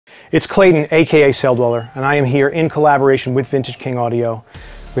It's Klayton, aka Celldweller, and I am here in collaboration with Vintage King Audio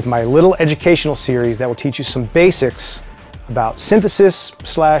with my little educational series that will teach you some basics about synthesis /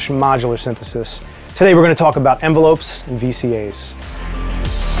 modular synthesis. Today we're going to talk about envelopes and VCAs.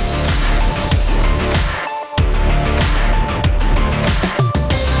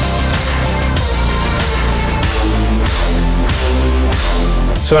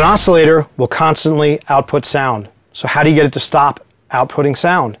 So an oscillator will constantly output sound. So how do you get it to stop outputting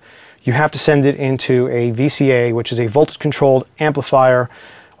sound? You have to send it into a VCA, which is a voltage-controlled amplifier,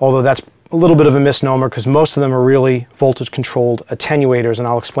 although that's a little bit of a misnomer because most of them are really voltage-controlled attenuators, and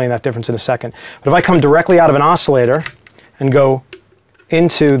I'll explain that difference in a second. But if I come directly out of an oscillator and go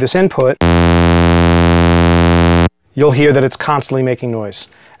into this input, you'll hear that it's constantly making noise,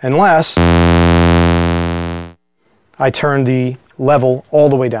 unless I turn the level all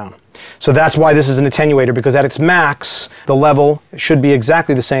the way down. So that's why this is an attenuator, because at its max, the level should be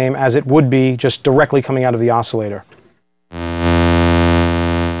exactly the same as it would be just directly coming out of the oscillator.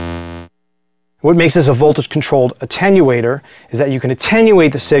 What makes this a voltage-controlled attenuator is that you can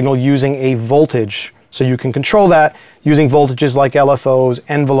attenuate the signal using a voltage. So you can control that using voltages like LFOs,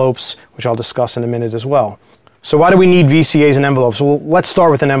 envelopes, which I'll discuss in a minute as well. So why do we need VCAs and envelopes? Well, let's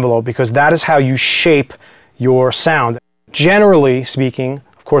start with an envelope, because that is how you shape your sound. Generally speaking,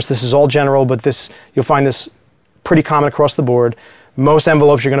 of course this is all general, but you'll find this pretty common across the board. Most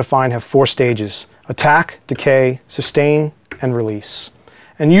envelopes you're going to find have 4 stages: attack, decay, sustain, and release.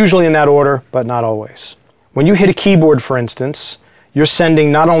 And usually in that order, but not always. When you hit a keyboard, for instance, you're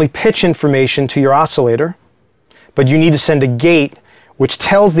sending not only pitch information to your oscillator, but you need to send a gate which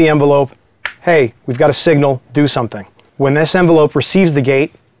tells the envelope, hey, we've got a signal, do something. When this envelope receives the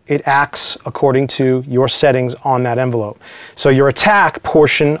gate, it acts according to your settings on that envelope. So your attack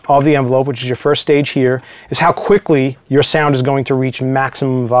portion of the envelope, which is your first stage here, is how quickly your sound is going to reach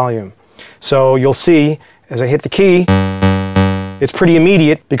maximum volume. So you'll see, as I hit the key, it's pretty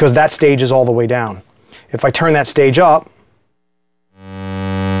immediate because that stage is all the way down. If I turn that stage up,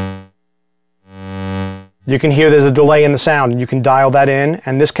 you can hear there's a delay in the sound, and you can dial that in,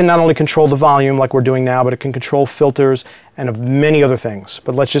 and this can not only control the volume like we're doing now, but it can control filters and many other things.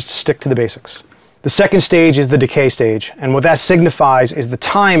 But let's just stick to the basics. The second stage is the decay stage, and what that signifies is the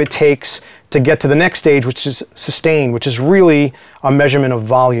time it takes to get to the next stage, which is sustain, which is really a measurement of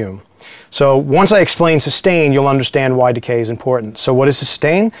volume. So once I explain sustain, you'll understand why decay is important. So what is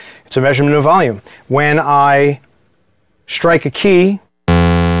sustain? It's a measurement of volume. When I strike a key,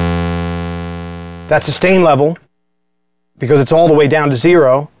 that sustain level, because it's all the way down to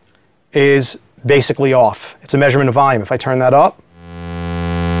 0, is basically off. It's a measurement of volume. If I turn that up,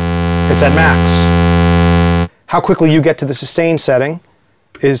 it's at max. How quickly you get to the sustain setting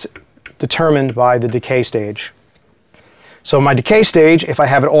is determined by the decay stage. So my decay stage, if I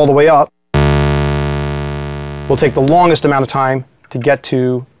have it all the way up, will take the longest amount of time to get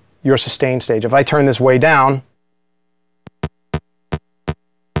to your sustain stage. If I turn this way down,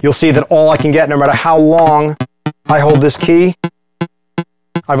 you'll see that all I can get, no matter how long I hold this key,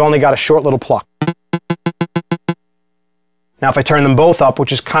 I've only got a short little pluck. Now if I turn them both up,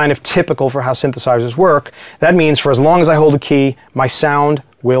 which is kind of typical for how synthesizers work, that means for as long as I hold a key, my sound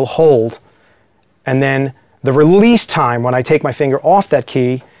will hold. And then the release time, when I take my finger off that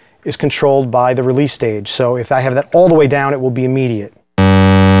key, is controlled by the release stage. So if I have that all the way down, it will be immediate.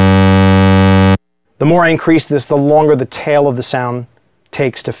 The more I increase this, the longer the tail of the sound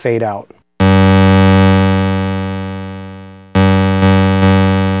takes to fade out.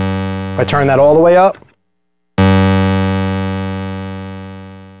 If I turn that all the way up,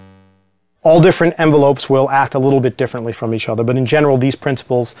 all different envelopes will act a little bit differently from each other, but in general these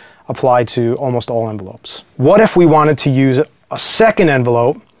principles apply to almost all envelopes. What if we wanted to use a second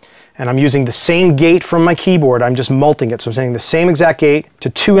envelope, and I'm using the same gate from my keyboard, I'm just multing it, so I'm sending the same exact gate to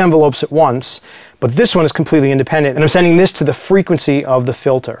 2 envelopes at once, but this one is completely independent, and I'm sending this to the frequency of the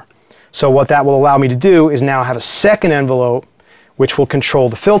filter. So what that will allow me to do is now have a second envelope which will control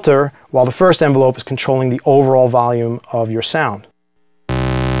the filter, while the first envelope is controlling the overall volume of your sound.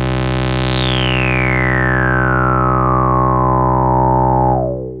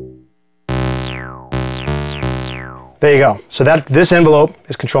 There you go. So this envelope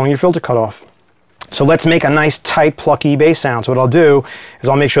is controlling your filter cutoff. So let's make a nice tight plucky bass sound. So what I'll do is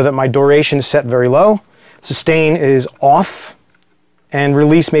I'll make sure that my duration is set very low, sustain is off, and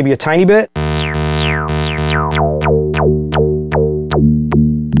release maybe a tiny bit.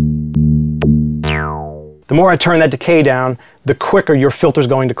 The more I turn that decay down, the quicker your filter is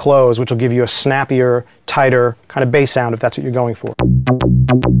going to close, which will give you a snappier, tighter kind of bass sound if that's what you're going for.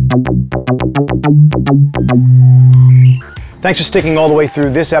 Thanks for sticking all the way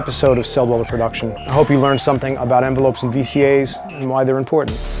through this episode of Celldweller Production. I hope you learned something about envelopes and VCAs and why they're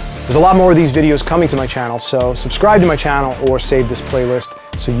important. There's a lot more of these videos coming to my channel, so subscribe to my channel or save this playlist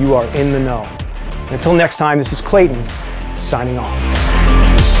so you are in the know. And until next time, this is Klayton, signing off.